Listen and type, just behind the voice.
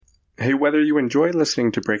Hey, whether you enjoy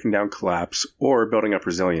listening to Breaking Down Collapse or Building Up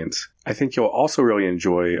Resilience, I think you'll also really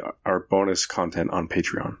enjoy our bonus content on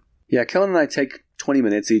Patreon. Yeah, Kellen and I take 20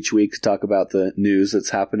 minutes each week to talk about the news that's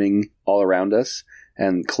happening all around us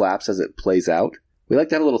and Collapse as it plays out. We like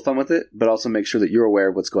to have a little fun with it, but also make sure that you're aware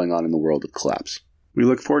of what's going on in the world of Collapse. We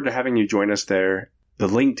look forward to having you join us there. The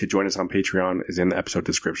link to join us on Patreon is in the episode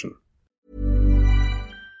description.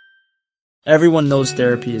 Everyone knows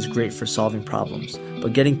therapy is great for solving problems,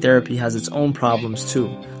 but getting therapy has its own problems too,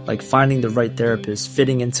 like finding the right therapist,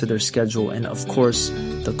 fitting into their schedule, and of course,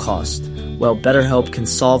 the cost. Well, BetterHelp can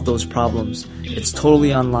solve those problems. It's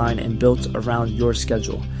totally online and built around your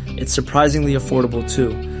schedule. It's surprisingly affordable too.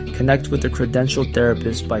 Connect with a credentialed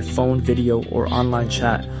therapist by phone, video, or online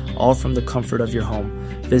chat, all from the comfort of your home.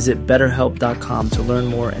 Visit BetterHelp.com to learn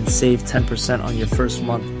more and save 10% on your first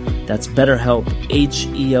month. That's BetterHelp,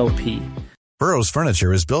 H-E-L-P. Burrow's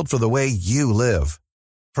furniture is built for the way you live.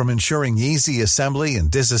 From ensuring easy assembly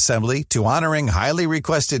and disassembly to honoring highly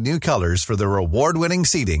requested new colors for their award-winning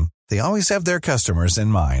seating, they always have their customers in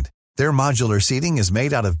mind. Their modular seating is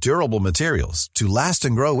made out of durable materials to last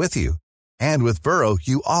and grow with you. And with Burrow,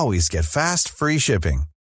 you always get fast, free shipping.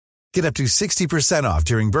 Get up to 60% off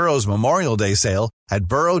during Burrow's Memorial Day sale at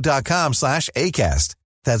burrow.com/ACAST.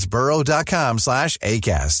 That's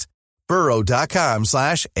burrow.com/ACAST.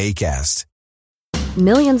 burrow.com/ACAST.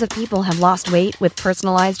 Millions of people have lost weight with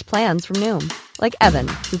personalized plans from Noom. Like Evan,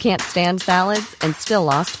 who can't stand salads and still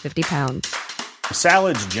lost 50 pounds.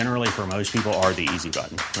 Salads generally for most people are the easy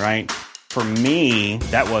button, right? For me,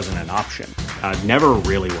 that wasn't an option. I never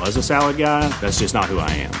really was a salad guy. That's just not who I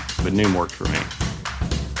am. But Noom worked for me.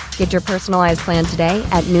 Get your personalized plan today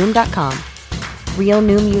at Noom.com. Real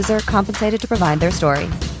Noom user compensated to provide their story.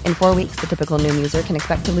 In 4 weeks, the typical Noom user can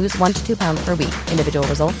expect to lose 1 to 2 pounds per week. Individual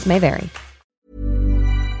results may vary.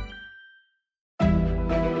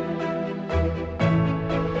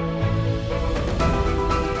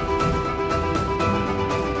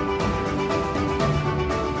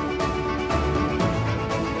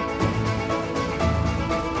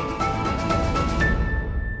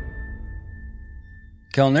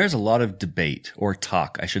 Kellen, there's a lot of debate, or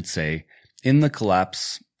talk, I should say, in the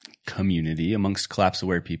Collapse community, amongst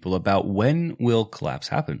collapse-aware people, about when will collapse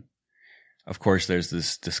happen. Of course, there's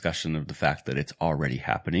this discussion of the fact that it's already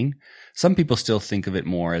happening. Some people still think of it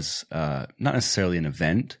more as not necessarily an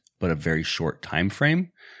event, but a very short time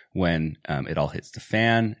frame when it all hits the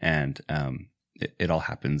fan and it all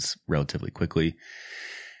happens relatively quickly.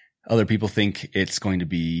 Other people think it's going to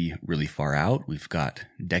be really far out. We've got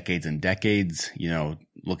decades and decades,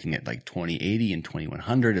 looking at like 2080 and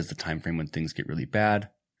 2100 as the time frame when things get really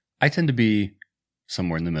bad. I tend to be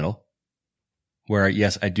somewhere in the middle, where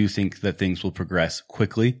yes, I do think that things will progress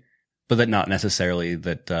quickly, but that not necessarily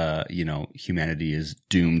that humanity is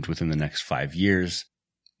doomed within the next 5 years.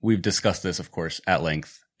 We've discussed this, of course, at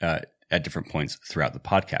length at different points throughout the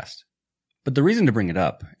podcast. But the reason to bring it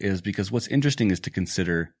up is because what's interesting is to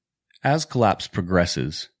consider, as collapse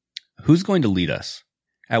progresses, who's going to lead us?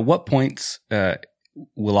 At what points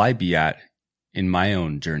will I be at in my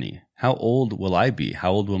own journey? How old will I be?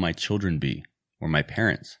 How old will my children be? Or my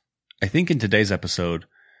parents? I think in today's episode,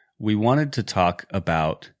 we wanted to talk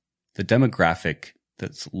about the demographic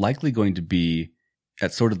that's likely going to be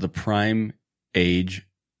at sort of the prime age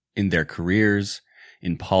in their careers,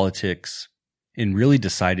 in politics, in really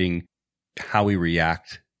deciding how we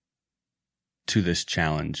react to this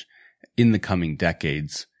challenge in the coming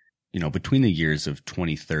decades, between the years of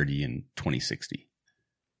 2030 and 2060.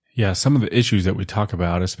 Yeah, some of the issues that we talk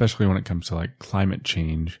about, especially when it comes to like climate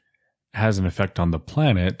change, has an effect on the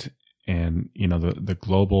planet and, the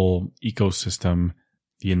global ecosystem,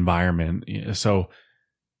 the environment. So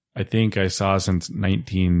I think I saw since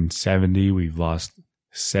 1970, we've lost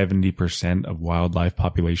 70% of wildlife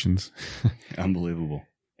populations. Unbelievable.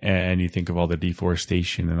 And you think of all the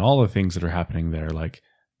deforestation and all the things that are happening there, like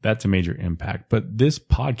that's a major impact. But this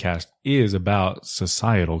podcast is about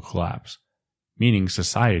societal collapse, meaning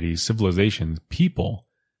societies, civilizations, people.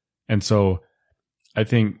 And so I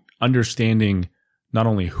think understanding not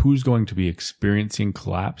only who's going to be experiencing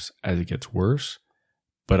collapse as it gets worse,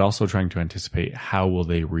 but also trying to anticipate how will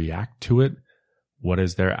they react to it? What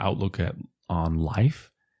is their outlook on life?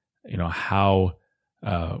 How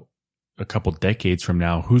a couple decades from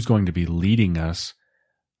now, who's going to be leading us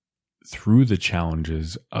through the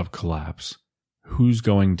challenges of collapse? Who's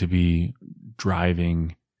going to be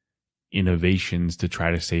driving innovations to try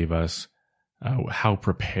to save us? How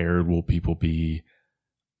prepared will people be?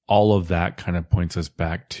 All of that kind of points us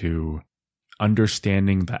back to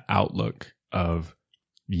understanding the outlook of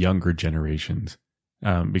younger generations.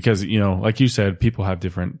 Because, like you said, people have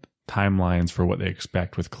different timelines for what they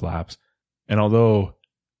expect with collapse. And although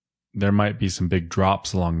there might be some big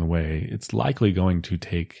drops along the way, it's likely going to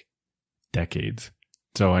take decades.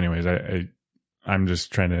 So anyways, I'm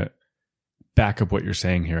just trying to back up what you're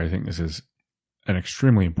saying here. I think this is an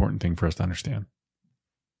extremely important thing for us to understand.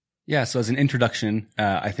 Yeah, so as an introduction,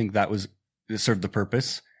 I think that served the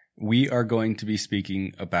purpose. We are going to be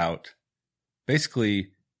speaking about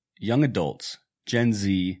basically young adults, Gen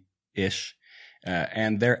Z-ish,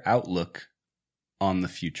 and their outlook on the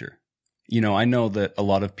future. You know, I know that a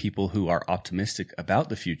lot of people who are optimistic about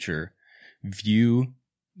the future view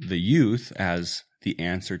the youth as the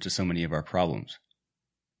answer to so many of our problems.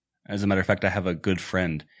 As a matter of fact, I have a good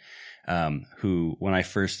friend who, when I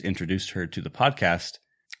first introduced her to the podcast,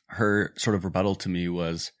 her sort of rebuttal to me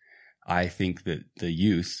was, I think that the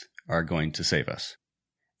youth are going to save us.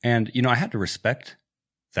 And, you know, I had to respect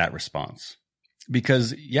that response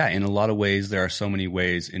because, yeah, in a lot of ways, there are so many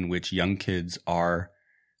ways in which young kids are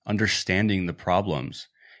understanding the problems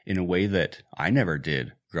in a way that I never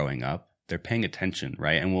did growing up. They're paying attention,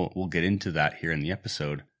 right? And we'll get into that here in the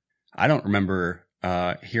episode. I don't remember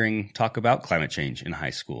hearing talk about climate change in high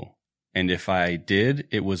school. And if I did,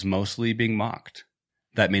 it was mostly being mocked.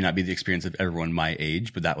 That may not be the experience of everyone my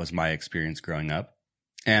age, but that was my experience growing up.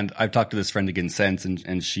 And I've talked to this friend again since,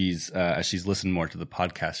 and she's as she's listened more to the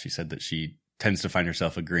podcast, she said that she tends to find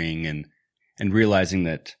herself agreeing and realizing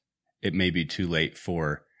that it may be too late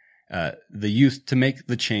for the youth to make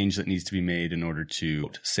the change that needs to be made in order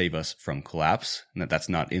to save us from collapse, and that's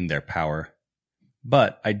not in their power.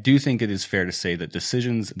 But I do think it is fair to say that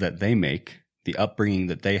decisions that they make, the upbringing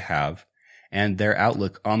that they have, and their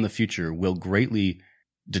outlook on the future will greatly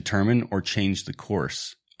determine or change the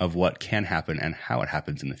course of what can happen and how it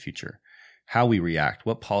happens in the future, how we react,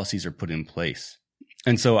 what policies are put in place.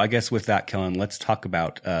 And so I guess with that, Kellen, let's talk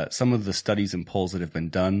about some of the studies and polls that have been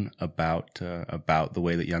done about the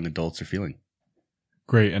way that young adults are feeling.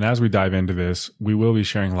 Great. And as we dive into this, we will be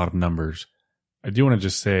sharing a lot of numbers. I do want to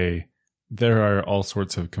just say there are all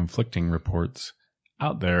sorts of conflicting reports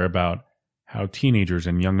out there about how teenagers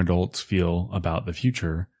and young adults feel about the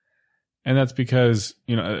future. And that's because,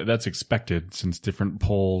 you know, that's expected since different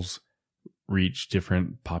polls reach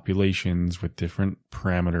different populations with different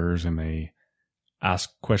parameters and they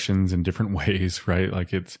ask questions in different ways, right?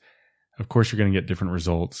 Like of course you're going to get different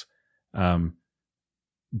results.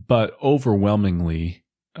 But overwhelmingly,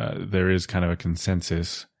 there is kind of a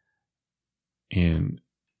consensus in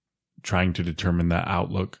trying to determine the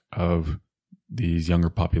outlook of these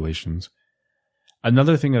younger populations.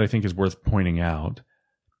 Another thing that I think is worth pointing out,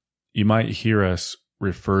 you might hear us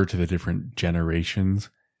refer to the different generations,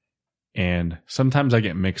 and sometimes I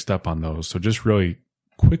get mixed up on those. So just really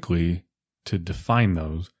quickly to define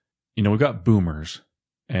those, you know, we've got boomers,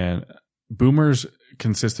 and boomers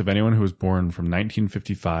consist of anyone who was born from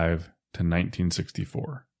 1955 to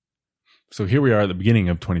 1964. So here we are at the beginning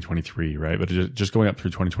of 2023, right? But just going up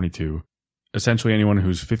through 2022, essentially anyone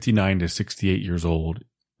who's 59 to 68 years old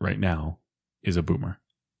right now is a boomer,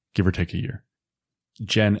 give or take a year.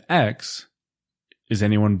 Gen X is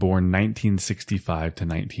anyone born 1965 to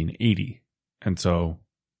 1980. And so,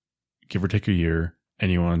 give or take a year,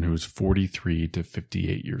 anyone who's 43 to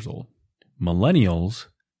 58 years old. Millennials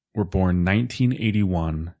were born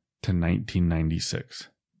 1981 to 1996.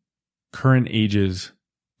 Current ages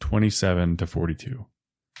 27 to 42.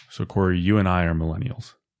 So, Corey, you and I are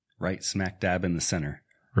millennials. Right smack dab in the center.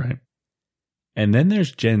 Right. And then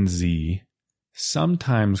there's Gen Z,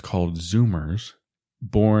 sometimes called Zoomers,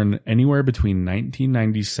 born anywhere between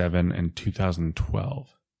 1997 and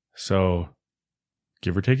 2012. So,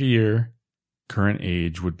 give or take a year, current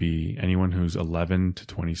age would be anyone who's 11 to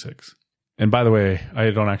 26. And by the way, I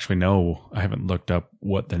don't actually know, I haven't looked up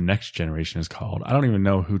what the next generation is called. I don't even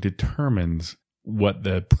know who determines what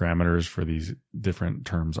the parameters for these different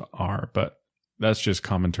terms are, but that's just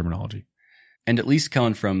common terminology. And at least,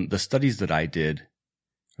 Kellen, from the studies that I did,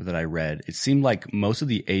 or that I read, it seemed like most of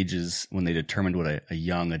the ages when they determined what a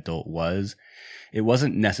young adult was, it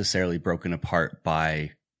wasn't necessarily broken apart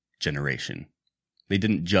by generation. They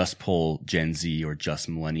didn't just poll Gen Z or just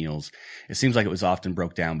millennials. It seems like it was often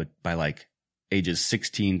broke down by like ages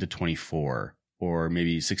 16 to 24, or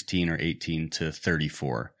maybe 16 or 18 to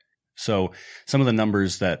 34. So some of the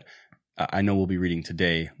numbers that I know we'll be reading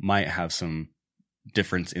today might have some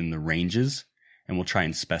difference in the ranges, and we'll try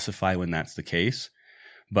and specify when that's the case.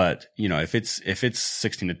 But, you know, if it's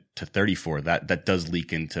 16 to 34, that does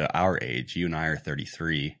leak into our age. You and I are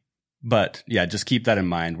 33. But yeah, just keep that in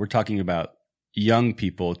mind. We're talking about young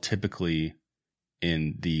people typically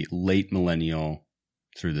in the late millennial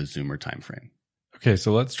through the Zoomer timeframe. Okay,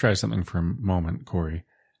 so let's try something for a moment, Corey.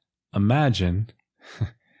 imagine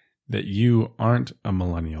that you aren't a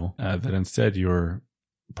millennial, that instead you're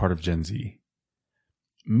part of Gen Z,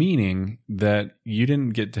 meaning that you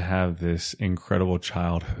didn't get to have this incredible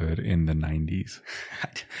childhood in the 90s.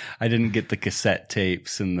 I didn't get the cassette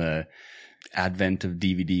tapes and the advent of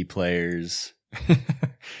DVD players.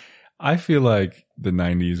 I feel like the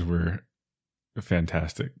 90s were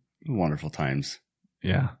fantastic. Wonderful times.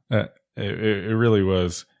 Yeah, it really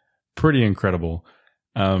was pretty incredible.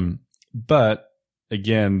 But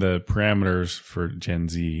again, the parameters for Gen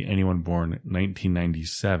Z, anyone born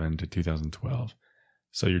 1997 to 2012.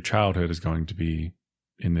 So your childhood is going to be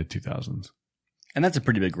in the 2000s. And that's a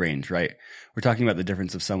pretty big range, right? We're talking about the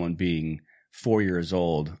difference of someone being 4 years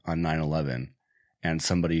old on 9/11 and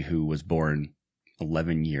somebody who was born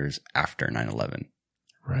 11 years after 9/11.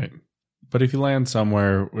 Right. But if you land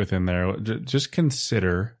somewhere within there, just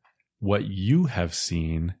consider what you have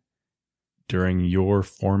seen during your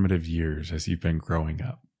formative years as you've been growing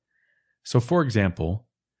up. So, for example,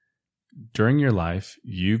 during your life,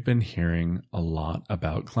 you've been hearing a lot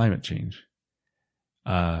about climate change.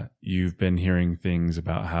 You've been hearing things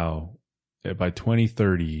about how by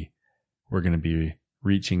 2030, we're going to be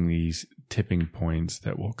reaching these tipping points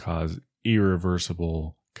that will cause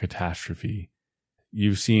irreversible catastrophe.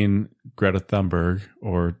 You've seen Greta Thunberg,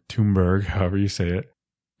 or Thunberg, however you say it,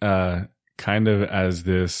 kind of as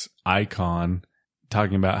this icon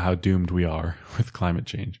talking about how doomed we are with climate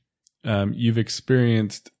change. You've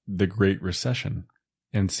experienced the Great Recession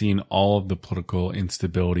and seen all of the political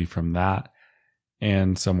instability from that,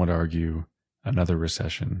 and some would argue another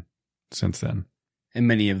recession since then. And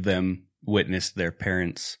many of them witnessed their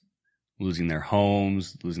parents losing their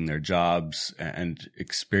homes, losing their jobs, and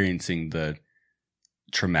experiencing the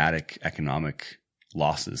traumatic economic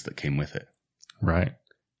losses that came with it. Right.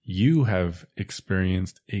 You have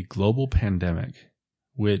experienced a global pandemic,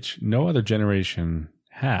 which no other generation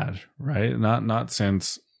had, right? Not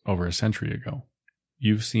since over a century ago.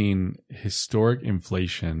 You've seen historic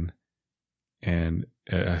inflation and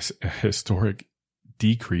a historic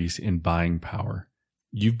decrease in buying power.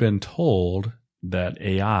 You've been told that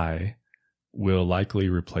AI will likely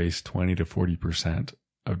replace 20 to 40%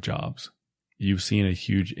 of jobs. You've seen a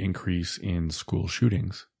huge increase in school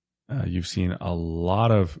shootings. You've seen a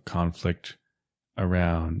lot of conflict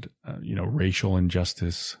around, racial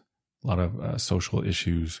injustice, a lot of social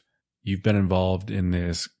issues. You've been involved in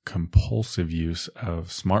this compulsive use of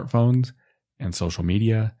smartphones and social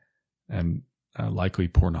media and likely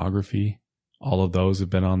pornography. All of those have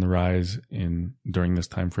been on the rise during this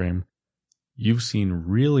time frame. You've seen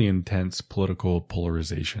really intense political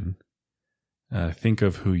polarization. Think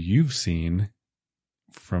of who you've seen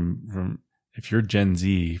from if you're Gen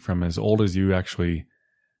Z, from as old as you actually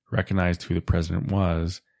recognized who the president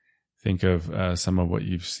was. Think of some of what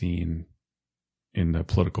you've seen in the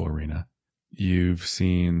political arena. You've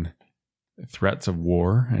seen threats of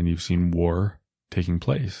war, and you've seen war taking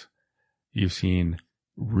place. You've seen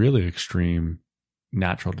really extreme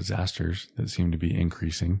natural disasters that seem to be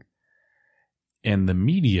increasing. And the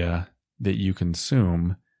media that you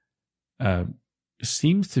consume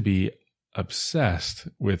seems to be obsessed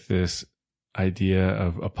with this idea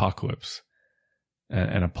of apocalypse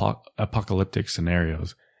and apocalyptic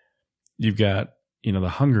scenarios. You've got, the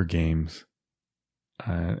Hunger Games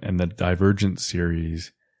and the Divergent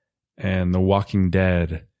series and The Walking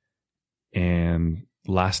Dead and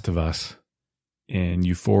Last of Us and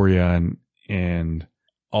Euphoria and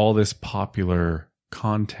all this popular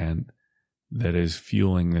content that is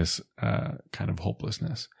fueling this kind of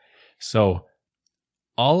hopelessness. So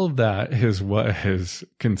all of that is what has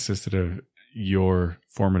consisted of your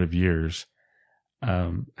formative years.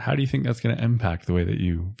 How do you think that's going to impact the way that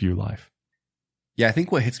you view life? Yeah, I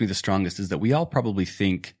think what hits me the strongest is that we all probably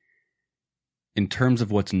think in terms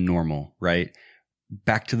of what's normal, right?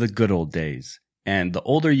 Back to the good old days. And the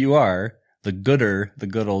older you are, the gooder the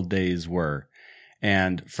good old days were.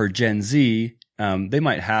 And for Gen Z, they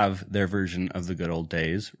might have their version of the good old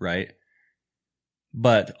days, right?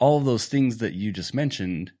 But all of those things that you just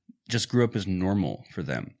mentioned just grew up as normal for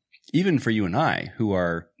them. Even for you and I, who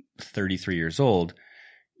are 33 years old,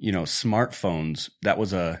 smartphones, that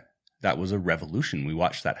was a revolution. We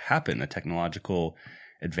watched that happen, a technological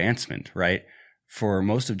advancement, right? For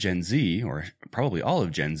most of Gen Z, or probably all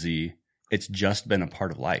of Gen Z, it's just been a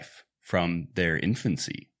part of life from their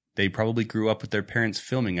infancy. They probably grew up with their parents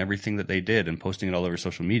filming everything that they did and posting it all over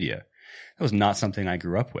social media. That was not something I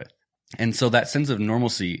grew up with. And so that sense of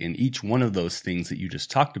normalcy in each one of those things that you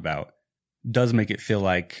just talked about does make it feel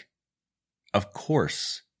like, of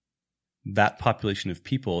course, that population of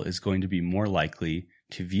people is going to be more likely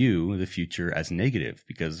to view the future as negative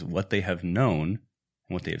because what they have known and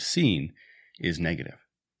what they have seen is negative.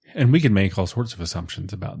 And we can make all sorts of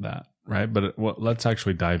assumptions about that, right? But let's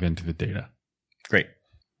actually dive into the data. Great.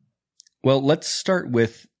 Well, let's start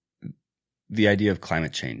with the idea of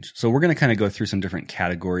climate change. So we're going to kind of go through some different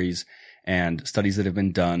categories and studies that have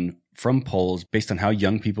been done from polls based on how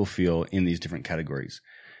young people feel in these different categories.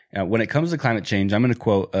 When it comes to climate change, I'm going to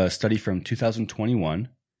quote a study from 2021.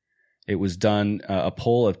 It was done, a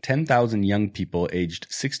poll of 10,000 young people aged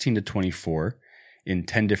 16 to 24 in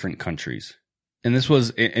 10 different countries. And this was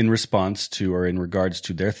in response to or in regards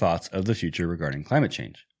to their thoughts of the future regarding climate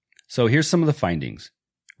change. So here's some of the findings.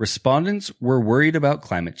 Respondents were worried about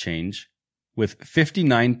climate change, with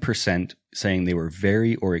 59% saying they were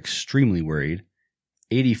very or extremely worried,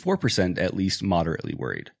 84% at least moderately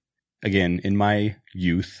worried. Again, in my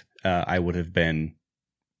youth, I would have been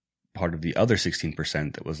part of the other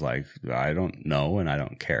 16% that was like, I don't know and I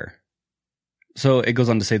don't care. So it goes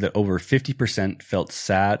on to say that over 50% felt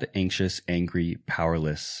sad, anxious, angry,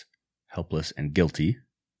 powerless, helpless, and guilty.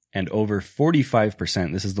 And over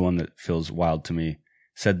 45%, this is the one that feels wild to me,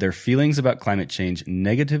 said their feelings about climate change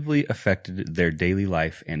negatively affected their daily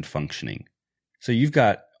life and functioning. So you've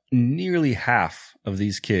got nearly half of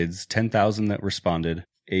these kids, 10,000 that responded,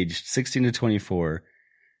 aged 16 to 24,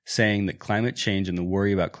 saying that climate change and the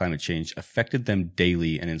worry about climate change affected them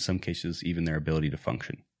daily and in some cases even their ability to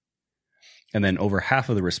function. And then over half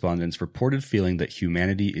of the respondents reported feeling that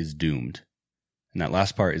humanity is doomed. And that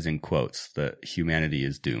last part is in quotes, that humanity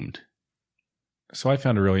is doomed. So I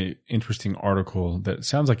found a really interesting article that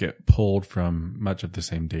sounds like it pulled from much of the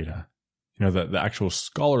same data. You know, the actual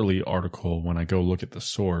scholarly article, when I go look at the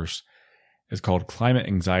source, is called Climate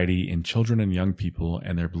Anxiety in Children and Young People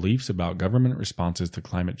and Their Beliefs About Government Responses to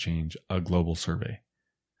Climate Change, a Global Survey.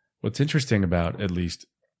 What's interesting about at least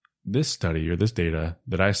this study or this data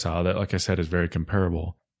that I saw that, like I said, is very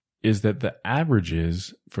comparable, is that the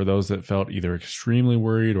averages for those that felt either extremely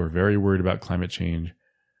worried or very worried about climate change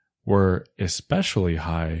were especially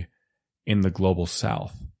high in the global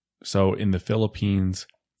south. So in the Philippines,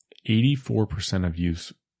 84% of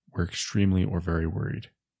youth were extremely or very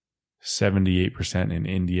worried. 78% in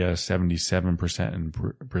India, 77% in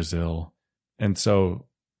Brazil. And so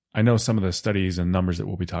I know some of the studies and numbers that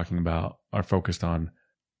we'll be talking about are focused on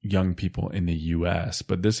young people in the US,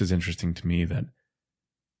 but this is interesting to me that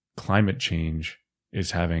climate change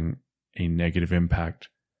is having a negative impact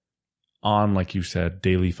on, like you said,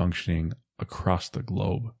 daily functioning across the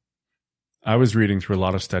globe. I was reading through a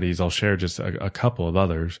lot of studies. I'll share just a couple of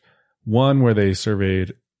others. One where they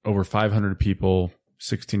surveyed over 500 people,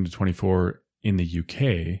 16 to 24 in the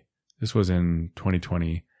UK. This was in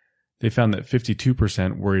 2020. They found that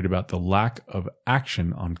 52% worried about the lack of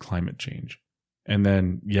action on climate change. And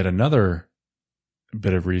then yet another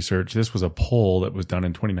bit of research. This was a poll that was done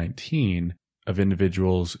in 2019 of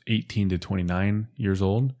individuals 18 to 29 years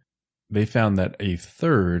old. They found that a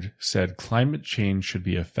third said climate change should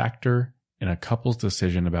be a factor in a couple's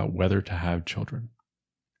decision about whether to have children.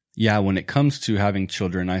 Yeah, when it comes to having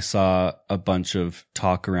children, I saw a bunch of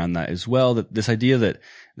talk around that as well. That this idea that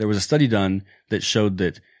there was a study done that showed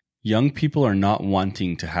that young people are not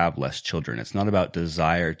wanting to have less children. It's not about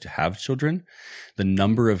desire to have children. The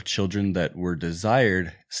number of children that were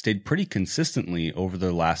desired stayed pretty consistently over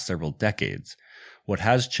the last several decades. What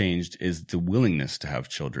has changed is the willingness to have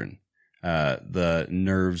children, the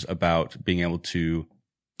nerves about being able to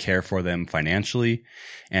care for them financially,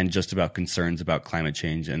 and just about concerns about climate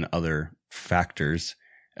change and other factors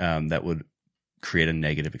that would create a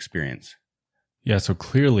negative experience. Yeah, so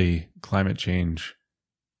clearly climate change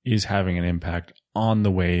is having an impact on the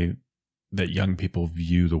way that young people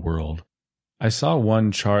view the world. I saw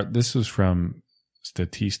one chart, this was from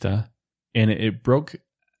Statista, and it broke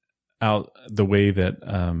out the way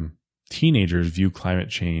that teenagers view climate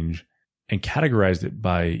change and categorized it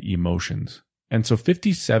by emotions. And so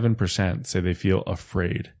 57% say they feel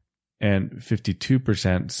afraid, and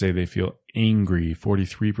 52% say they feel angry,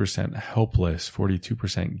 43% helpless,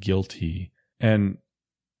 42% guilty. And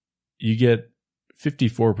you get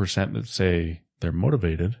 54% that say they're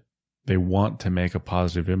motivated, they want to make a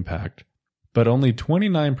positive impact, but only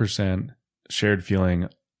 29% shared feeling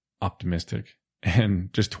optimistic,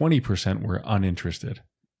 and just 20% were uninterested.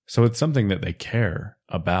 So it's something that they care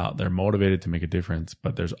about. They're motivated to make a difference,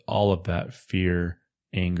 but there's all of that fear,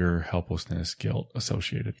 anger, helplessness, guilt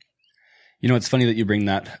associated. You know, it's funny that you bring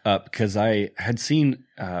that up because I had seen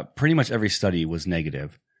pretty much every study was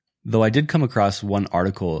negative, though I did come across one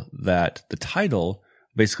article that the title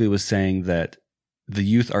basically was saying that the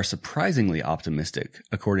youth are surprisingly optimistic,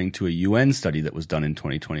 according to a UN study that was done in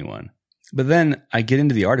 2021. But then I get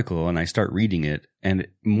into the article and I start reading it, and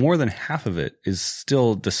more than half of it is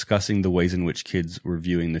still discussing the ways in which kids were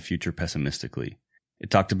viewing the future pessimistically. It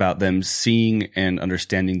talked about them seeing and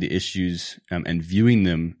understanding the issues and viewing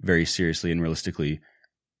them very seriously and realistically.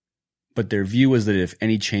 But their view was that if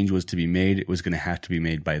any change was to be made, it was going to have to be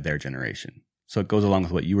made by their generation. So it goes along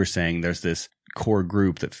with what you were saying. There's this core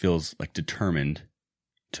group that feels like determined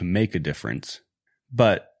to make a difference.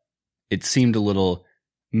 But it seemed a little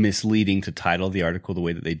misleading to title the article the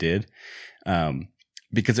way that they did,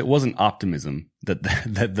 because it wasn't optimism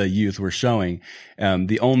that the youth were showing.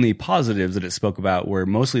 The only positives that it spoke about were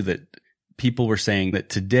mostly that people were saying that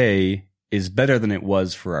today is better than it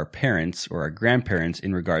was for our parents or our grandparents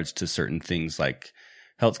in regards to certain things like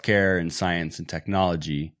healthcare and science and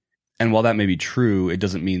technology. And while that may be true, it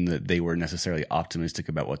doesn't mean that they were necessarily optimistic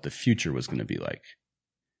about what the future was going to be like.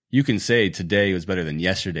 You can say today was better than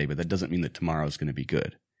yesterday, but that doesn't mean that tomorrow is going to be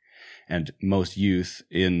good. And most youth,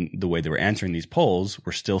 in the way they were answering these polls,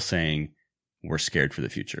 were still saying we're scared for the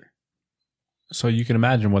future. So you can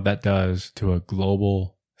imagine what that does to a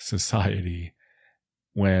global society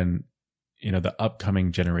when, the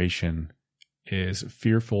upcoming generation is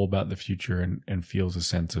fearful about the future and feels a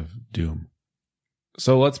sense of doom.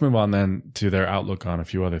 So let's move on then to their outlook on a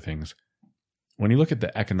few other things. When you look at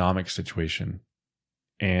the economic situation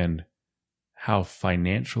and how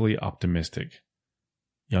financially optimistic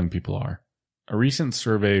young people are, a recent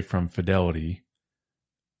survey from Fidelity,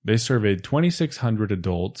 they surveyed 2,600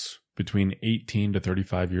 adults between 18 to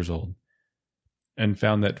 35 years old and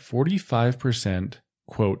found that 45%,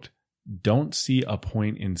 quote, don't see a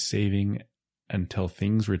point in saving until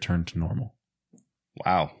things return to normal.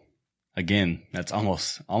 Wow. Again, that's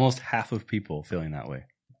almost half of people feeling that way.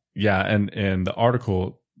 Yeah, and the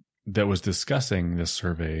article that was discussing this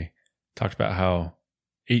survey talked about how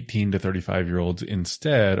 18 to 35-year-olds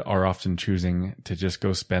instead are often choosing to just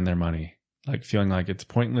go spend their money, like feeling like it's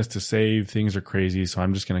pointless to save, things are crazy, so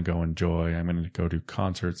I'm just going to go enjoy. I'm going to go to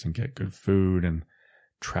concerts and get good food and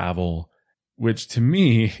travel, which to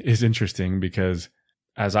me is interesting because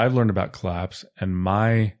as I've learned about Collapse and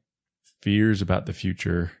my fears about the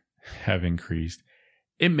future have increased,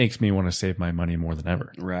 it makes me want to save my money more than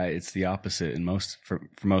ever. Right. It's the opposite in for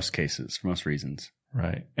most cases, for most reasons.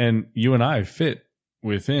 Right. And you and I fit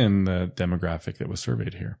within the demographic that was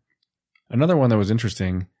surveyed here. Another one that was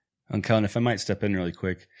interesting. And Kellen, if I might step in really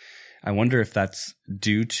quick, I wonder if that's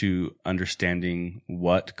due to understanding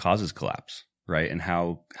what causes collapse, right? And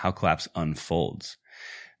how collapse unfolds.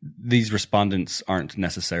 These respondents aren't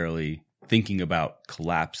necessarily thinking about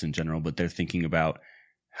collapse in general, but they're thinking about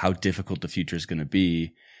how difficult the future is going to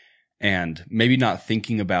be, and maybe not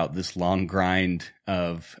thinking about this long grind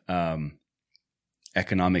of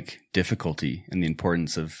economic difficulty and the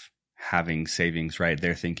importance of having savings, right?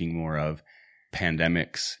 They're thinking more of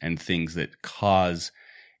pandemics and things that cause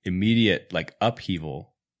immediate like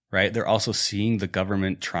upheaval, right? They're also seeing the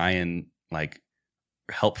government try and like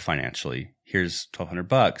help financially. Here's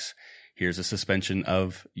 $1,200. Here's a suspension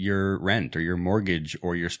of your rent or your mortgage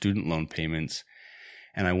or your student loan payments.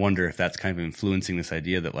 And I wonder if that's kind of influencing this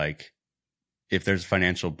idea that like, if there's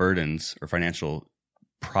financial burdens or financial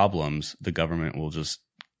problems, the government will just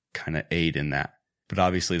kind of aid in that. But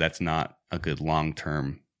obviously that's not a good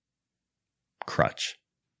long-term crutch.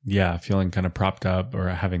 Yeah, feeling kind of propped up or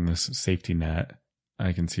having this safety net,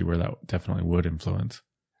 I can see where that definitely would influence.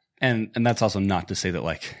 And that's also not to say that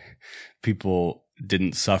like people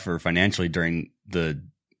didn't suffer financially during the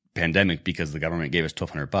pandemic because the government gave us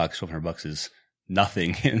 $1,200. $1,200 is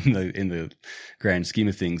nothing in the grand scheme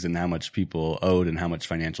of things and how much people owed and how much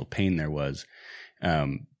financial pain there was.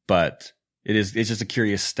 But it's just a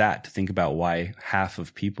curious stat to think about why half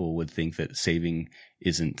of people would think that saving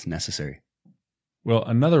isn't necessary. Well,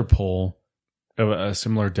 another poll of a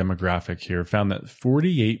similar demographic here found that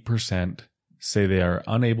 48% say they are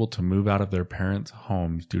unable to move out of their parents'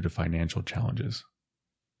 homes due to financial challenges.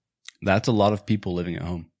 That's a lot of people living at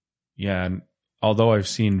home. Yeah, and although I've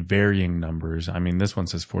seen varying numbers, I mean, this one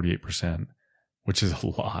says 48%, which is a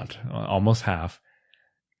lot, almost half.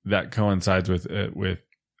 That coincides with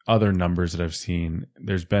other numbers that I've seen.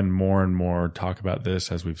 There's been more and more talk about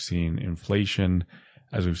this as we've seen inflation,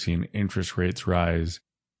 as we've seen interest rates rise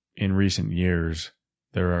in recent years.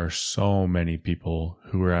 There are so many people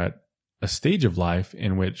who are at a stage of life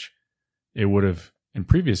in which it would have in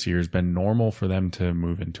previous years been normal for them to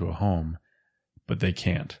move into a home, but they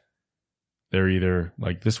can't. They're either,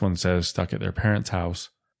 like this one says, stuck at their parents' house,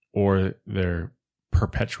 or they're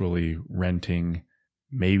perpetually renting.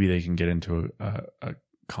 Maybe they can get into a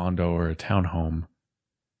condo or a townhome,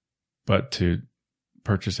 but to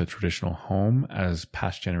purchase a traditional home as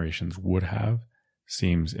past generations would have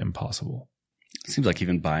seems impossible. It seems like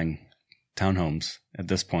even buying townhomes at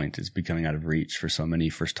this point is becoming out of reach for so many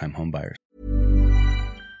first-time home buyers.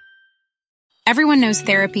 Everyone knows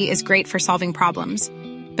therapy is great for solving problems,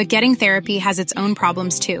 but getting therapy has its own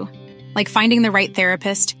problems too, like finding the right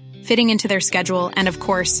therapist, fitting into their schedule, and of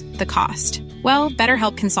course, the cost. Well,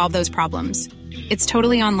 BetterHelp can solve those problems. It's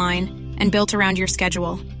totally online and built around your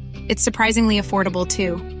schedule. It's surprisingly affordable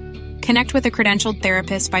too. Connect with a credentialed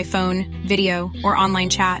therapist by phone, video, or online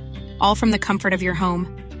chat, all from the comfort of your home.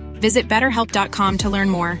 Visit BetterHelp.com to learn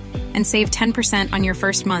more and save 10% on your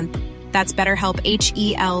first month. That's BetterHelp,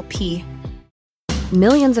 H-E-L-P.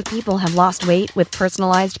 Millions of people have lost weight with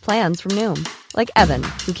personalized plans from Noom. Like Evan,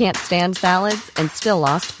 who can't stand salads and still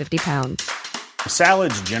lost 50 pounds.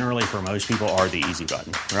 Salads generally for most people are the easy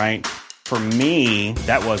button, right? For me,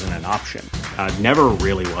 that wasn't an option. I never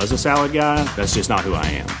really was a salad guy. That's just not who I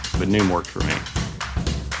am. But Noom worked for me.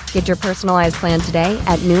 Get your personalized plan today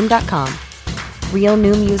at Noom.com. Real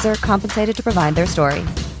Noom user compensated to provide their story.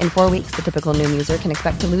 In 4 weeks, the typical Noom user can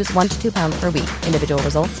expect to lose 1 to 2 pounds per week. Individual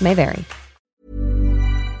results may vary.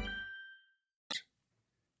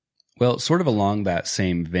 Well, sort of along that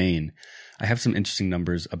same vein, I have some interesting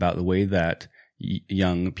numbers about the way that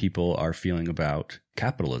young people are feeling about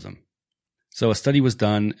capitalism. So a study was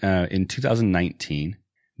done in 2019.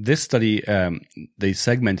 This study, they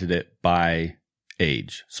segmented it by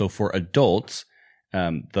age. So for adults,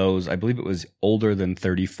 those, I believe it was older than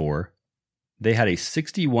 34, they had a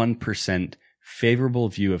 61% favorable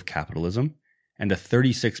view of capitalism and a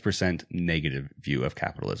 36% negative view of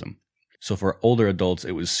capitalism. So for older adults,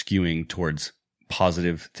 it was skewing towards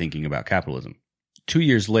positive thinking about capitalism. 2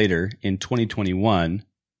 years later, in 2021,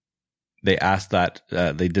 they asked that,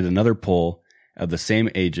 they did another poll of the same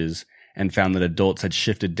ages and found that adults had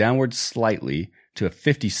shifted downwards slightly to a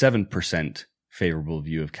 57% favorable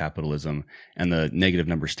view of capitalism, and the negative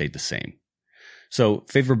number stayed the same. So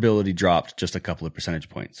favorability dropped just a couple of percentage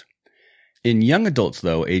points. In young adults,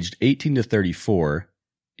 though, aged 18 to 34,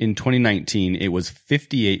 in 2019, it was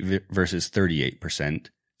 58 versus 38%.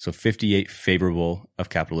 So 58 favorable of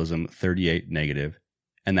capitalism, 38 negative.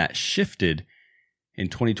 And that shifted in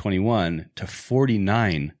 2021 to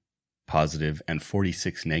 49 positive and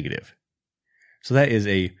 46 negative. So that is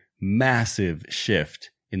a massive shift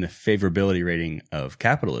in the favorability rating of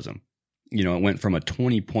capitalism. You know, it went from a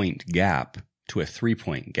 20-point gap to a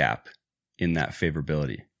 3-point gap in that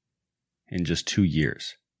favorability in just 2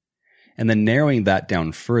 years. And then narrowing that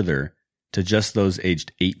down further to just those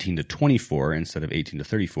aged 18 to 24 instead of 18 to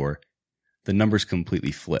 34, the numbers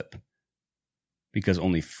completely flip, because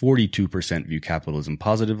only 42% view capitalism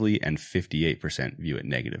positively and 58% view it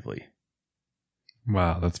negatively.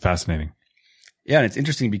 Wow, that's fascinating. Yeah, and it's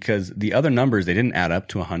interesting because the other numbers, they didn't add up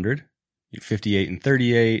to 100. 58 and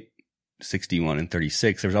 38, 61 and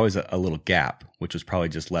 36. There was always a little gap, which was probably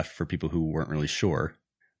just left for people who weren't really sure.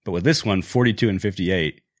 But with this one, 42 and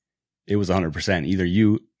 58, it was 100%. Either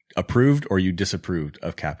you approved or you disapproved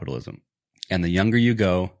of capitalism. And the younger you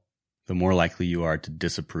go, the more likely you are to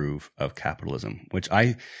disapprove of capitalism, which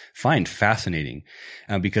I find fascinating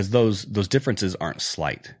because those differences aren't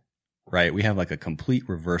slight, right? We have like a complete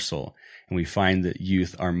reversal, and we find that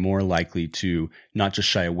youth are more likely to not just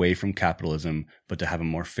shy away from capitalism, but to have a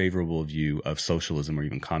more favorable view of socialism or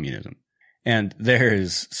even communism. And there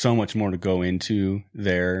is so much more to go into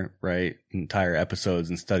there, right? Entire episodes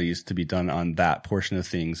and studies to be done on that portion of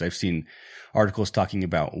things. I've seen articles talking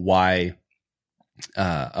about why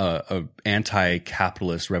a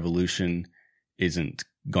anti-capitalist revolution isn't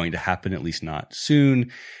going to happen, at least not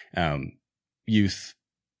soon. Youth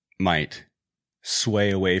might sway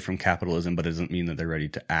away from capitalism, but it doesn't mean that they're ready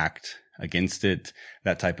to act against it,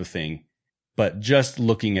 that type of thing. But just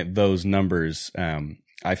looking at those numbers,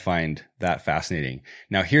 I find that fascinating.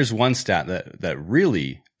 Now, here's one stat that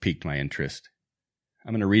really piqued my interest.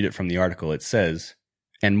 I'm going to read it from the article. It says,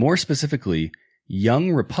 and more specifically,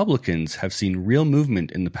 young Republicans have seen real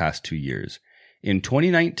movement in the past 2 years. In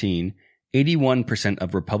 2019, 81%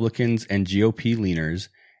 of Republicans and GOP leaners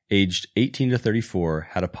aged 18 to 34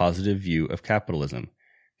 had a positive view of capitalism.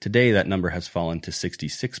 Today, that number has fallen to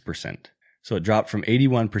 66%. So it dropped from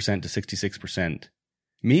 81% to 66%,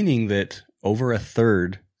 meaning that over a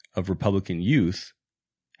third of Republican youth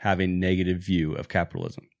have a negative view of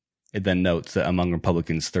capitalism. It then notes that among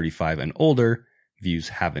Republicans 35 and older, views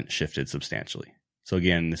haven't shifted substantially. So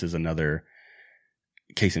again, this is another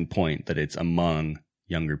case in point that it's among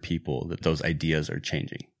younger people that those ideas are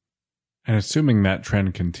changing. And assuming that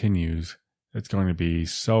trend continues, it's going to be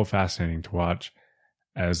so fascinating to watch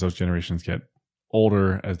as those generations get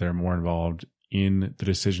older, as they're more involved in the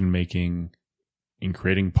decision making, in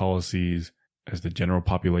creating policies, as the general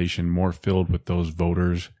population more filled with those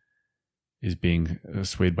voters is being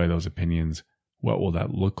swayed by those opinions, what will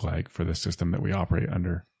that look like for the system that we operate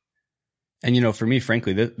under? And, you know, for me,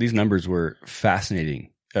 frankly, these numbers were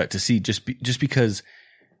fascinating to see just because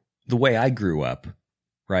the way I grew up,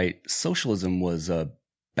 right? Socialism was a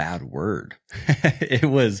bad word. It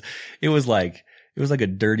was like a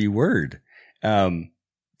dirty word.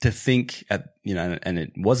 To think and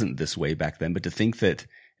it wasn't this way back then, but to think that,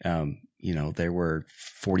 there were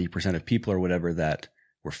 40% of people or whatever that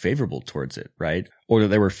were favorable towards it, right? Or that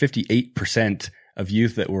there were 58% of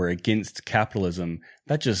youth that were against capitalism.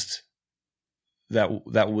 That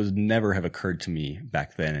would never have occurred to me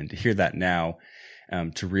back then. And to hear that now,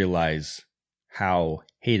 to realize how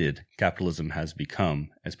hated capitalism has become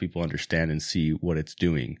as people understand and see what it's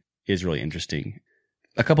doing is really interesting.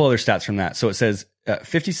 A couple other stats from that. So it says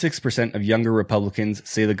 56% of younger Republicans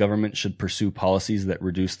say the government should pursue policies that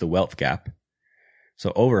reduce the wealth gap.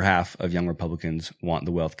 So over half of young Republicans want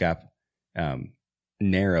the wealth gap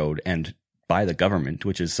narrowed and by the government,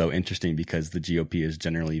 which is so interesting because the GOP is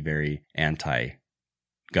generally very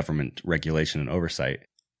anti-government regulation and oversight.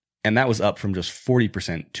 And that was up from just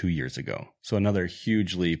 40% 2 years ago. So another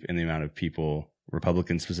huge leap in the amount of people,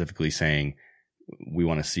 Republicans specifically, saying we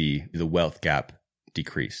want to see the wealth gap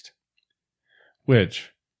decreased.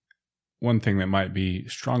 Which, one thing that might be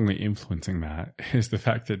strongly influencing that is the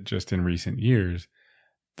fact that just in recent years,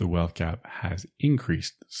 the wealth gap has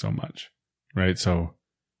increased so much, right? So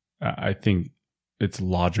I think it's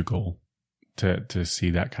logical to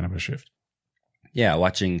see that kind of a shift. Yeah,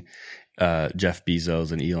 watching Jeff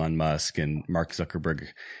Bezos and Elon Musk and Mark Zuckerberg,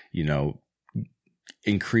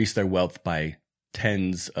 increase their wealth by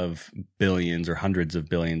tens of billions or hundreds of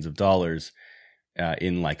billions of dollars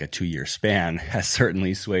in like a 2-year span has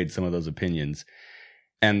certainly swayed some of those opinions.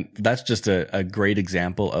 And that's just a great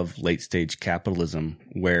example of late stage capitalism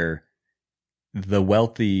where the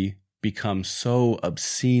wealthy become so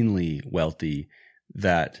obscenely wealthy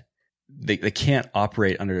that they can't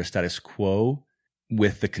operate under a status quo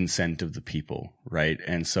with the consent of the people, right?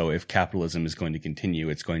 And so if capitalism is going to continue,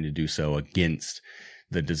 it's going to do so against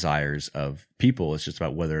the desires of people. It's just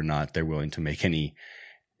about whether or not they're willing to make any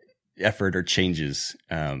effort or changes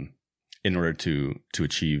in order to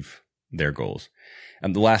achieve their goals.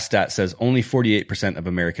 The last stat says only 48% of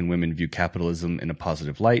American women view capitalism in a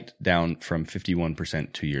positive light, down from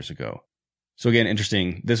 51% 2 years ago. So again,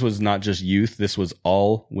 interesting. This was not just youth. This was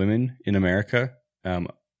all women in America.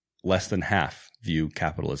 Less than half view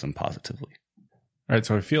capitalism positively. All right.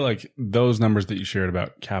 So I feel like those numbers that you shared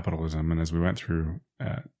about capitalism, and as we went through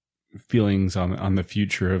feelings on the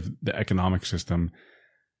future of the economic system,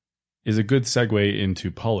 is a good segue into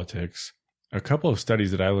politics. A couple of studies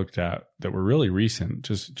that I looked at that were really recent,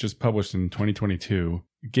 just published in 2022,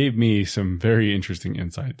 gave me some very interesting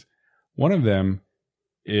insights. One of them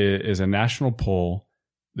is a national poll.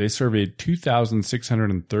 They surveyed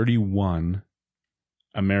 2,631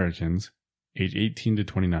 Americans age 18 to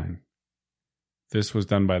 29. This was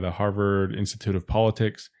done by the Harvard Institute of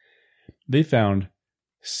Politics. They found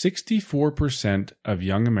 64% of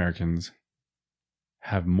young Americans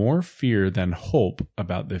have more fear than hope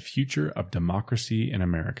about the future of democracy in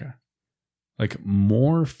America. Like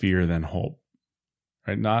more fear than hope,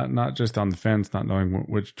 right? Not just on the fence, not knowing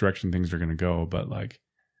which direction things are going to go, but like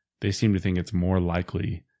they seem to think it's more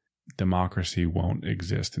likely democracy won't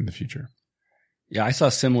exist in the future. Yeah, I saw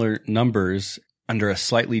similar numbers under a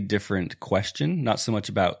slightly different question, not so much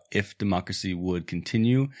about if democracy would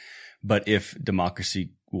continue, but if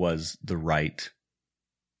democracy was the right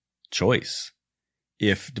choice.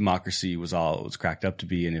 If democracy was all it was cracked up to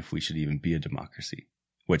be, and if we should even be a democracy,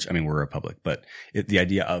 which, I mean, we're a republic, but the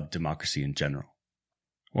idea of democracy in general.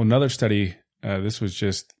 Well, another study, this was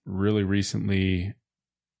just really recently,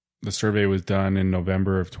 the survey was done in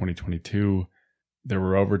November of 2022. There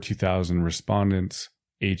were over 2,000 respondents,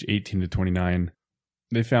 age 18 to 29.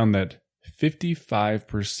 They found that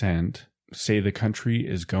 55% say the country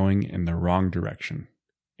is going in the wrong direction,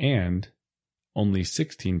 and only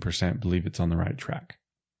 16% believe it's on the right track.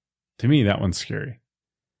 To me, that one's scary.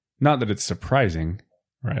 Not that it's surprising,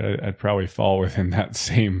 right? I'd probably fall within that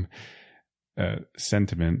same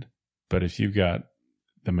sentiment. But if you've got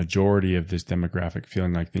the majority of this demographic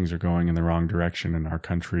feeling like things are going in the wrong direction in our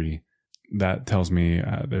country, that tells me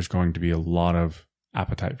there's going to be a lot of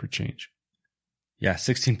appetite for change. Yeah,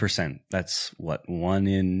 16%. That's what, 1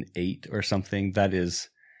 in 8 or something? That's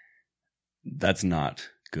not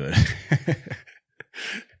good.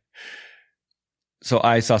 So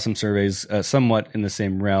I saw some surveys somewhat in the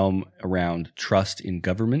same realm around trust in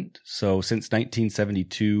government. So since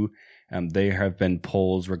 1972, there have been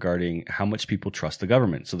polls regarding how much people trust the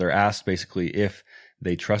government. So they're asked basically if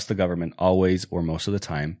they trust the government always or most of the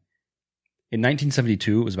time. In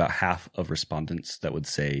 1972, it was about half of respondents that would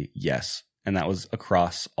say yes, and that was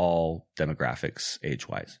across all demographics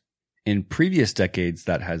age-wise. In previous decades,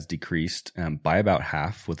 that has decreased by about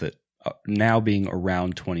half, with it now being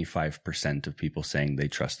around 25% of people saying they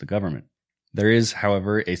trust the government. There is,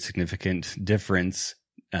 however, a significant difference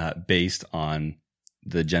based on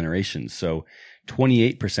the generations. So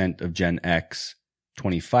 28% of Gen X,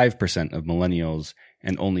 25% of millennials,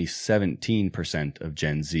 and only 17% of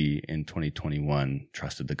Gen Z in 2021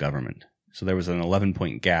 trusted the government. So there was an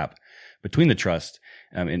 11-point gap between the trust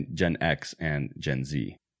in Gen X and Gen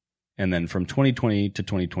Z. And then from 2020 to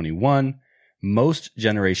 2021, most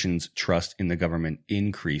generations' trust in the government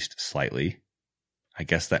increased slightly. I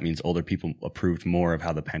guess that means older people approved more of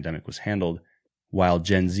how the pandemic was handled, while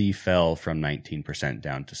Gen Z fell from 19%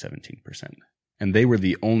 down to 17%. And they were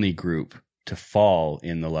the only group to fall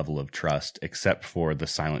in the level of trust, except for the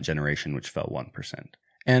silent generation, which fell 1%.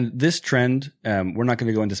 And this trend, we're not going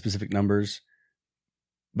to go into specific numbers,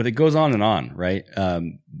 but it goes on and on, right?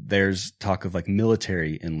 There's talk of like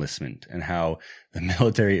military enlistment and how the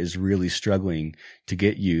military is really struggling to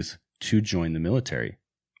get youth to join the military.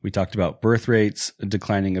 We talked about birth rates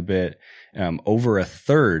declining a bit. Over a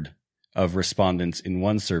third of respondents in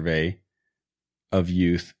one survey of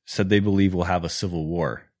youth said they believe we'll have a civil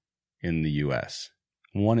war in the U.S.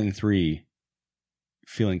 1 in 3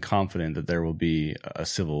 feeling confident that there will be a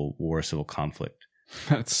civil war, a civil conflict.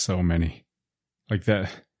 That's so many. Like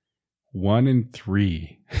that, 1 in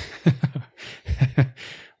 3.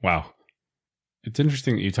 Wow. It's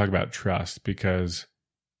interesting that you talk about trust because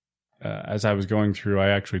as I was going through, I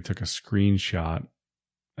actually took a screenshot,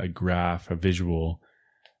 a graph, a visual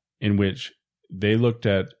in which they looked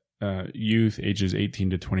at youth ages 18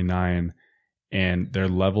 to 29 and their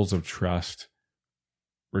levels of trust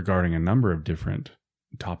regarding a number of different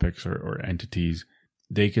topics or entities.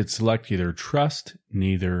 They could select either trust,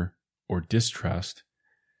 neither, or distrust.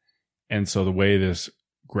 And so the way this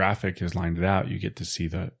graphic is lined out, you get to see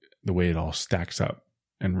the way it all stacks up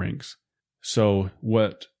and ranks. So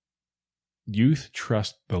what youth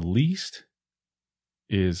trust the least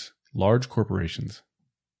is large corporations,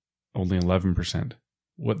 only 11%.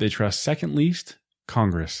 What they trust second least,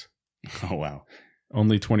 Congress. Oh, wow.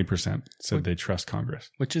 Only 20% said they trust Congress.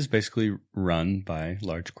 Which is basically run by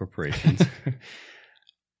large corporations.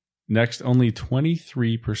 Next, only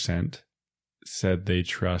 23% said they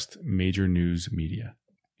trust major news media.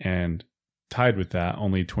 And tied with that,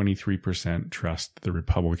 only 23% trust the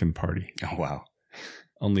Republican Party. Oh, wow.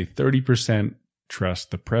 Only 30%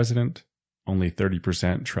 trust the president. Only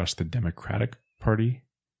 30% trust the Democratic Party.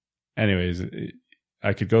 Anyways,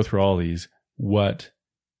 I could go through all these. What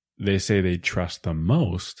they say they trust the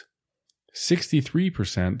most,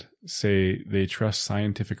 63% say they trust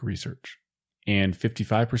scientific research. And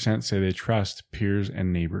 55% say they trust peers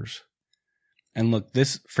and neighbors. And look,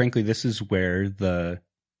 this is where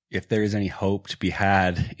if there is any hope to be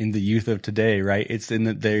had in the youth of today, right? It's in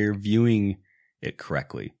that they're viewing it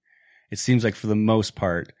correctly. It seems like for the most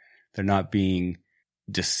part, they're not being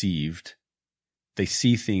deceived. They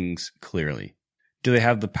see things clearly. Do they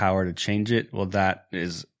have the power to change it? Well, that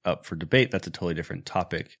is up for debate. That's a totally different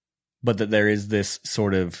topic. But that there is this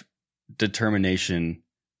sort of determination,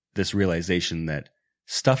 this realization that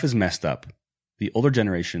stuff is messed up. The older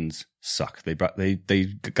generations suck. They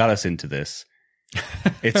got us into this.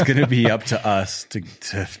 It's going to be up to us to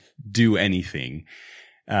do anything.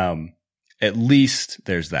 At least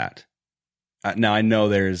there's that. Now I know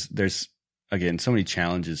there's again so many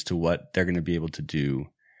challenges to what they're going to be able to do,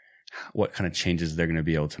 what kind of changes they're going to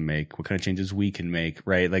be able to make, what kind of changes we can make,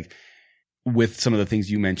 right? Like with some of the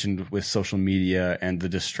things you mentioned with social media and the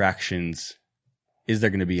distractions, is there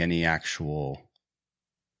going to be any actual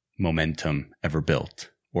momentum ever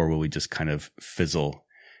built? Or will we just kind of fizzle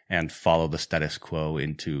and follow the status quo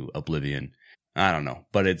into oblivion? I don't know,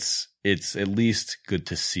 but it's at least good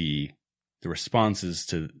to see the responses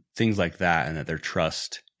to things like that and that their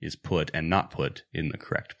trust is put and not put in the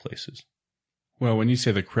correct places. Well, when you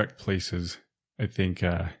say the correct places, I think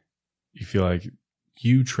you feel like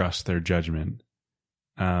you trust their judgment.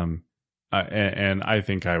 And I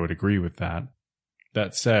think I would agree with that.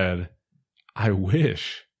 That said, I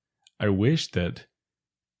wish that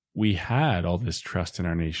we had all this trust in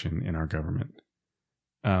our nation, in our government.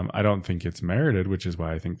 I don't think it's merited, which is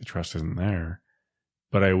why I think the trust isn't there.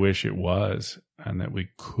 but I wish it was, and that we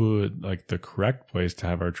could, like, the correct place to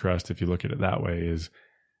have our trust, if you look at it that way, is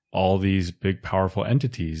all these big, powerful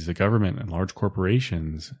entities, the government and large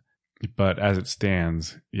corporations. But as it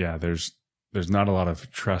stands, yeah, there's not a lot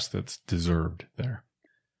of trust that's deserved there.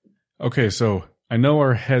 Okay, so I know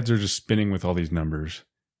our heads are just spinning with all these numbers,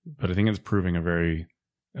 but I think it's proving a very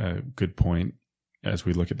good point as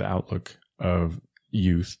we look at the outlook of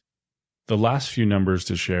youth. The last few numbers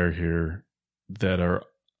to share here that are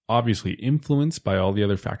obviously influenced by all the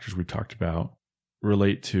other factors we've talked about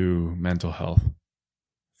relate to mental health.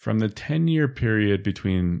 From the 10-year period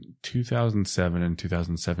between 2007 and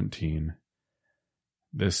 2017,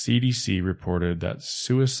 the CDC reported that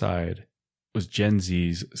suicide was Gen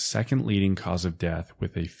Z's second leading cause of death,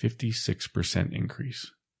 with a 56%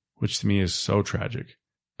 increase, which to me is so tragic.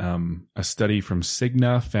 A study from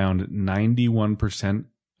Cigna found 91%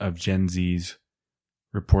 of Gen Zs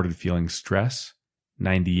reported feeling stress.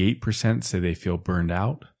 98% say they feel burned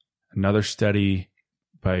out. Another study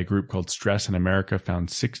by a group called Stress in America found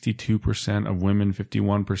 62% of women,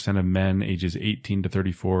 51% of men ages 18 to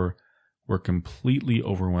 34 were completely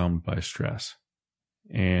overwhelmed by stress.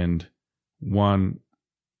 And one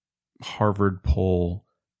Harvard poll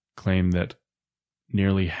claimed that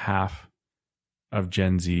nearly half of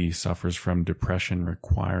Gen Z suffers from depression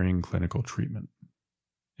requiring clinical treatment.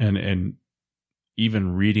 And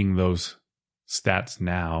even reading those stats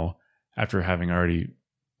now, after having already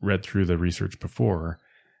read through the research before,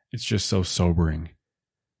 it's just so sobering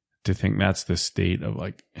to think that's the state of,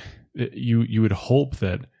 like, you would hope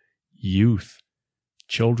that youth,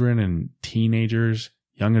 children and teenagers,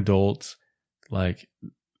 young adults, like,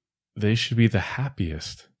 they should be the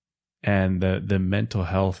happiest. And the mental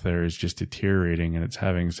health there is just deteriorating, and it's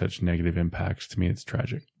having such negative impacts. To me, it's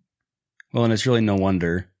tragic. Well, and it's really no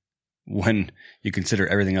wonder when you consider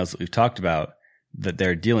everything else that we've talked about that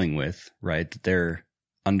they're dealing with, right? That they're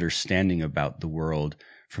understanding about the world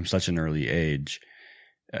from such an early age.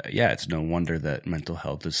 It's no wonder that mental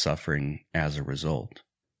health is suffering as a result.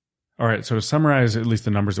 All right. So to summarize at least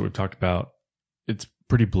the numbers that we've talked about, it's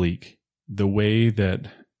pretty bleak. The way that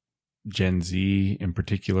Gen Z in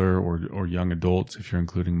particular, or young adults, if you're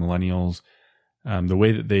including millennials, the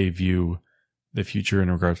way that they view the future in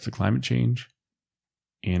regards to climate change,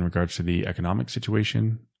 in regards to the economic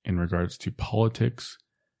situation, in regards to politics,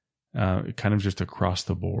 kind of just across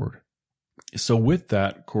the board. So with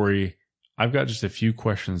that, Corey, I've got just a few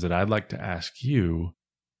questions that I'd like to ask you.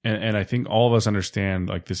 And I think all of us understand,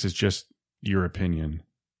 like, this is just your opinion.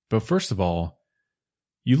 But first of all,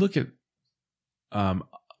 you look at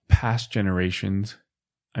past generations.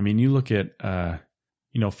 I mean, you look at,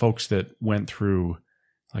 folks that went through,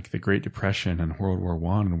 like, the Great Depression and World War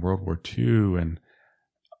I and World War II and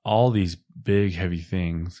all these big, heavy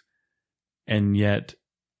things. And yet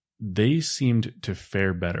they seemed to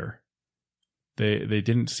fare better. They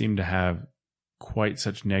didn't seem to have quite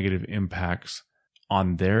such negative impacts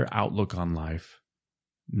on their outlook on life,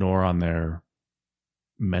 nor on their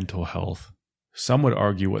mental health. Some would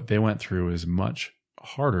argue what they went through is much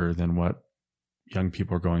harder than what young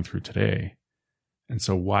people are going through today. And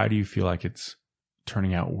so why do you feel like it's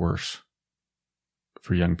turning out worse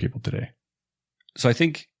for young people today? So I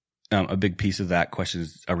think a big piece of that question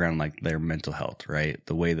is around, like, their mental health, right?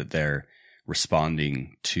 The way that they're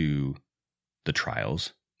responding to the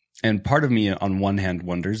trials. And part of me, on one hand,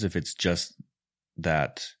 wonders if it's just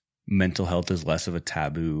that mental health is less of a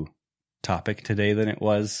taboo topic today than it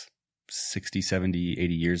was 60, 70,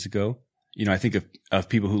 80 years ago. I think of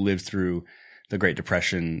people who lived through the Great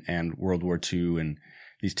Depression and World War II and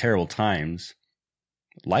these terrible times,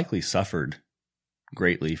 likely suffered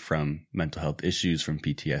greatly from mental health issues, from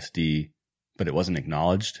PTSD, but it wasn't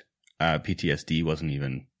acknowledged. PTSD wasn't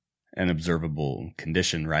even an observable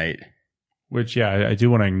condition, right? Which, yeah, I do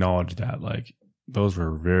want to acknowledge that. Like, those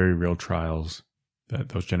were very real trials that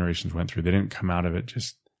those generations went through. They didn't come out of it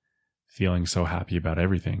just feeling so happy about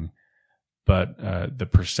everything. But the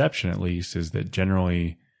perception, at least, is that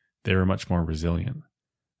generally they were much more resilient.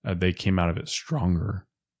 They came out of it stronger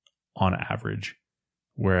on average.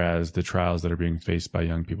 Whereas the trials that are being faced by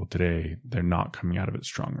young people today, they're not coming out of it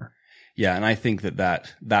stronger. Yeah, and I think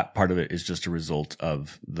that part of it is just a result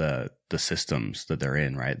of the systems that they're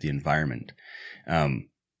in, right? The environment.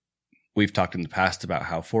 We've talked in the past about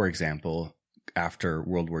how, for example, after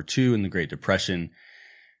World War II and the Great Depression,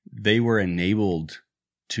 they were enabled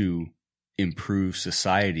to improve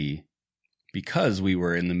society because we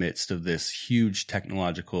were in the midst of this huge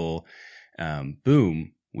technological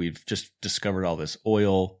boom. We've just discovered all this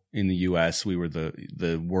oil in the U.S. We were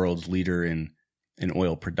the world's leader in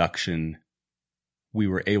oil production. We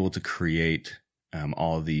were able to create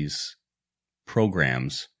all of these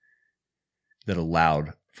programs that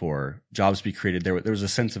allowed for jobs to be created, there was a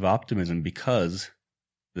sense of optimism because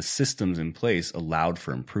the systems in place allowed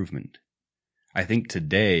for improvement. I think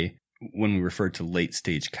today, when we refer to late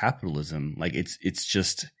stage capitalism, like it's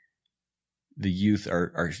just the youth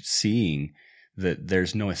are seeing that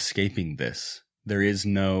there's no escaping this. There is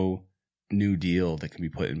no New Deal that can be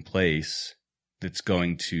put in place that's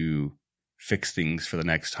going to fix things for the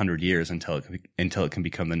next 100 years until it can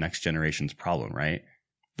become the next generation's problem, right?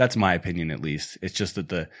 That's my opinion, at least. It's just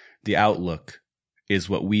that the outlook is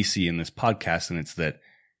what we see in this podcast, and it's that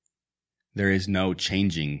there is no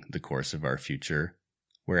changing the course of our future,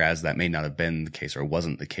 whereas that may not have been the case or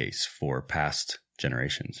wasn't the case for past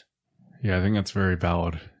generations. Yeah, I think that's very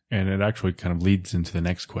valid. And it actually kind of leads into the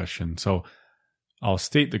next question. So I'll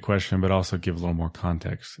state the question, but also give a little more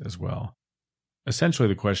context as well. Essentially,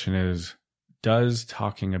 the question is, does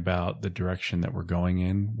talking about the direction that we're going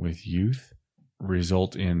in with youth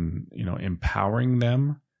result in, empowering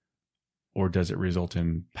them, or does it result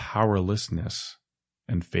in powerlessness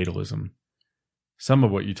and fatalism? Some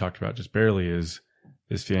of what you talked about just barely is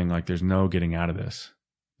this feeling like there's no getting out of this,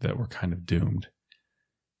 that we're kind of doomed.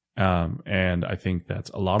 And I think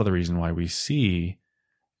that's a lot of the reason why we see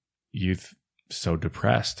youth so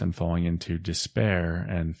depressed and falling into despair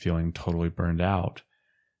and feeling totally burned out.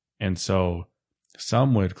 And so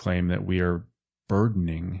some would claim that we are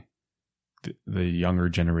burdening the younger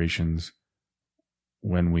generations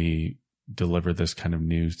when we deliver this kind of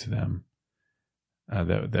news to them,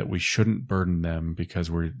 that we shouldn't burden them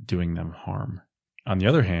because we're doing them harm. On the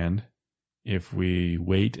other hand, if we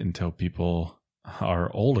wait until people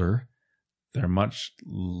are older, they're much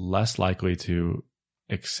less likely to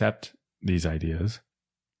accept these ideas.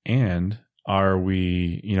 And are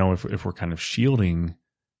we, if we're kind of shielding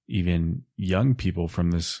even young people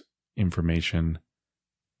from this information,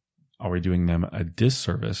 are we doing them a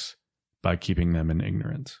disservice by keeping them in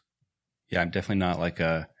ignorance? Yeah, I'm definitely not like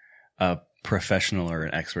a professional or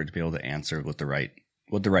an expert to be able to answer what the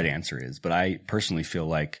right answer is. But I personally feel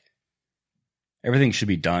like everything should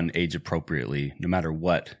be done age appropriately, no matter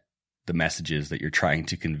what the message is that you're trying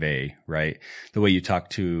to convey, right? The way you talk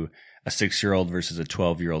to a 6-year-old versus a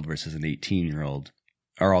 12-year-old versus an 18-year-old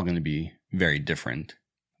are all going to be very different.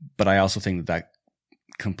 But I also think that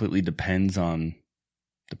completely depends on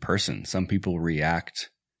the person. Some people react,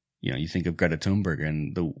 you think of Greta Thunberg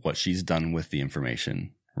and what she's done with the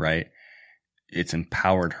information, right? It's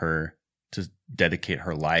empowered her to dedicate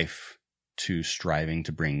her life to striving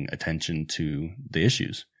to bring attention to the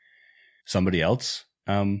issues. Somebody else,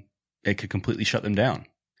 it could completely shut them down.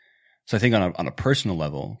 So I think on a personal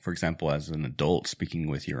level, for example, as an adult speaking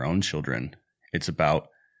with your own children, it's about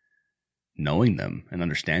knowing them and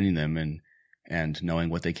understanding them and knowing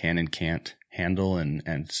what they can and can't handle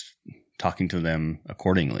and talking to them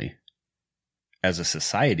accordingly. As a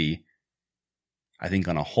society, I think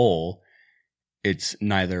on a whole, it's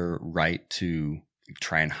neither right to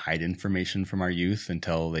try and hide information from our youth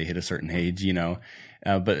until they hit a certain age,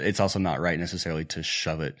 but it's also not right necessarily to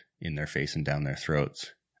shove it in their face and down their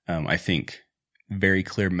throats. I think very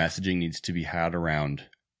clear messaging needs to be had around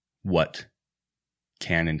what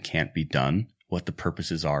can and can't be done, what the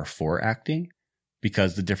purposes are for acting,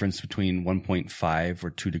 because the difference between 1.5 or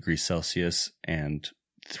 2 degrees Celsius and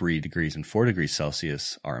 3 degrees and 4 degrees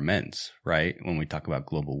Celsius are immense, right? When we talk about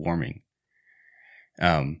global warming.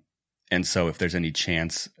 And so if there's any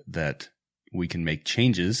chance that we can make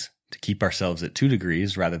changes to keep ourselves at 2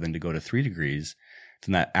 degrees rather than to go to 3 degrees,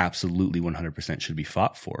 then that absolutely 100% should be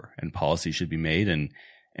fought for, and policy should be made,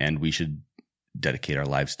 and we should dedicate our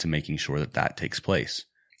lives to making sure that takes place.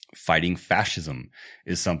 Fighting fascism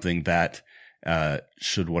is something that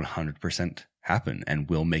should 100% happen and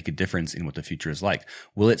will make a difference in what the future is like.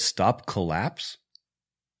 Will it stop collapse?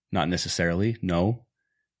 Not necessarily. No,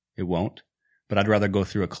 it won't. But I'd rather go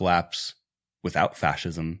through a collapse without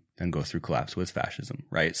fascism than go through collapse with fascism,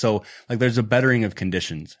 right? So there's a bettering of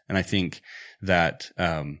conditions. And I think that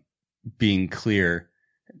being clear,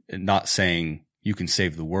 not saying you can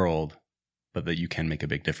save the world, but that you can make a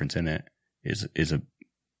big difference in it is a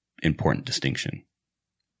important distinction.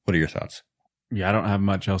 What are your thoughts? Yeah, I don't have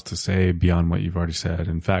much else to say beyond what you've already said.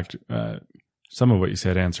 In fact, some of what you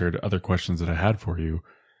said answered other questions that I had for you.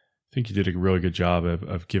 I think you did a really good job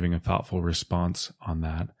of giving a thoughtful response on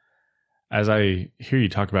that. As I hear you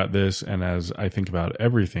talk about this, and as I think about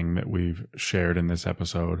everything that we've shared in this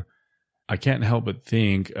episode, I can't help but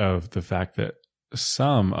think of the fact that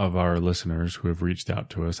some of our listeners who have reached out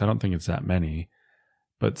to us, I don't think it's that many,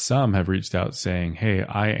 but some have reached out saying, hey,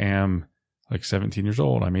 I am 17 years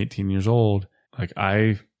old. I'm 18 years old.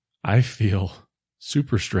 I feel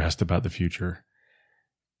super stressed about the future.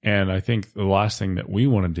 And I think the last thing that we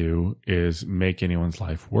want to do is make anyone's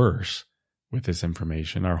life worse with this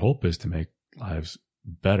information. Our hope is to make lives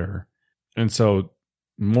better. And so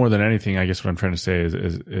more than anything, I guess what I'm trying to say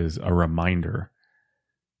is a reminder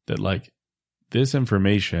that like this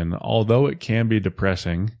information, although it can be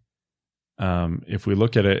depressing, if we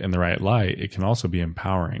look at it in the right light, it can also be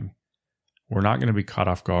empowering. We're not going to be caught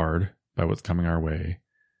off guard by what's coming our way.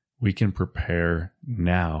 We can prepare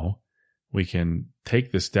now. We can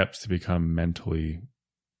take the steps to become mentally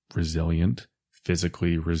resilient,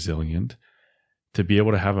 physically resilient, to be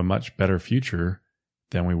able to have a much better future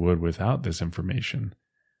than we would without this information.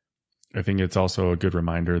 I think it's also a good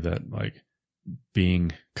reminder that like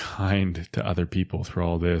being kind to other people through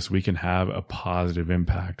all this, we can have a positive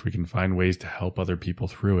impact. We can find ways to help other people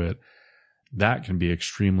through it. That can be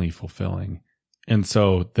extremely fulfilling. And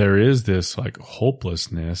so there is this like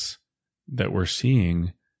hopelessness that we're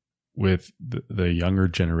seeing with the younger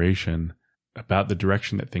generation about the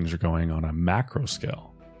direction that things are going on a macro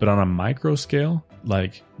scale. But on a micro scale,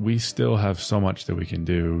 like we still have so much that we can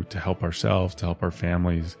do to help ourselves, to help our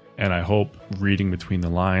families. And I hope reading between the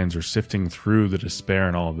lines or sifting through the despair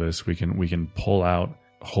and all of this, we can pull out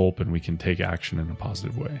hope and we can take action in a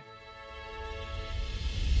positive way.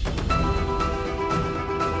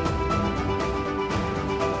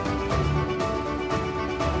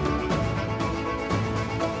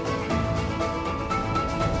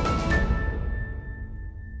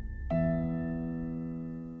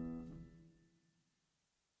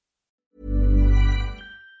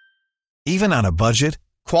 Even on a budget,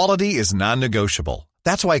 quality is non-negotiable.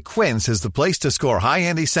 That's why Quince is the place to score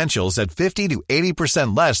high-end essentials at 50 to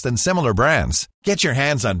 80% less than similar brands. Get your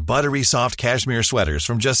hands on buttery soft cashmere sweaters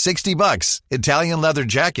from just $60, Italian leather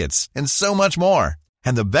jackets, and so much more.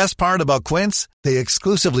 And the best part about Quince, they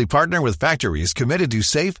exclusively partner with factories committed to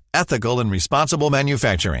safe, ethical, and responsible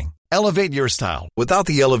manufacturing. Elevate your style without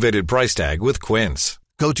the elevated price tag with Quince.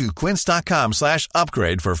 Go to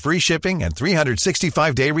quince.com/upgrade for free shipping and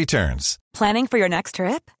 365-day returns. Planning for your next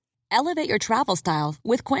trip? Elevate your travel style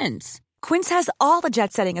with Quince. Quince has all the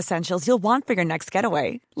jet-setting essentials you'll want for your next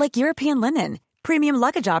getaway, like European linen, premium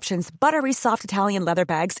luggage options, buttery soft Italian leather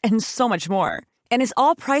bags, and so much more. And is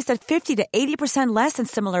all priced at 50 to 80% less than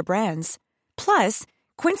similar brands. Plus,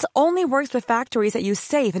 Quince only works with factories that use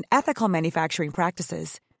safe and ethical manufacturing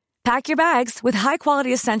practices. Pack your bags with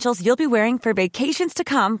high-quality essentials you'll be wearing for vacations to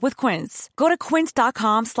come with Quince. Go to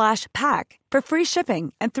quince.com/pack for free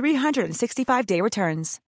shipping and 365-day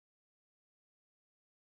returns.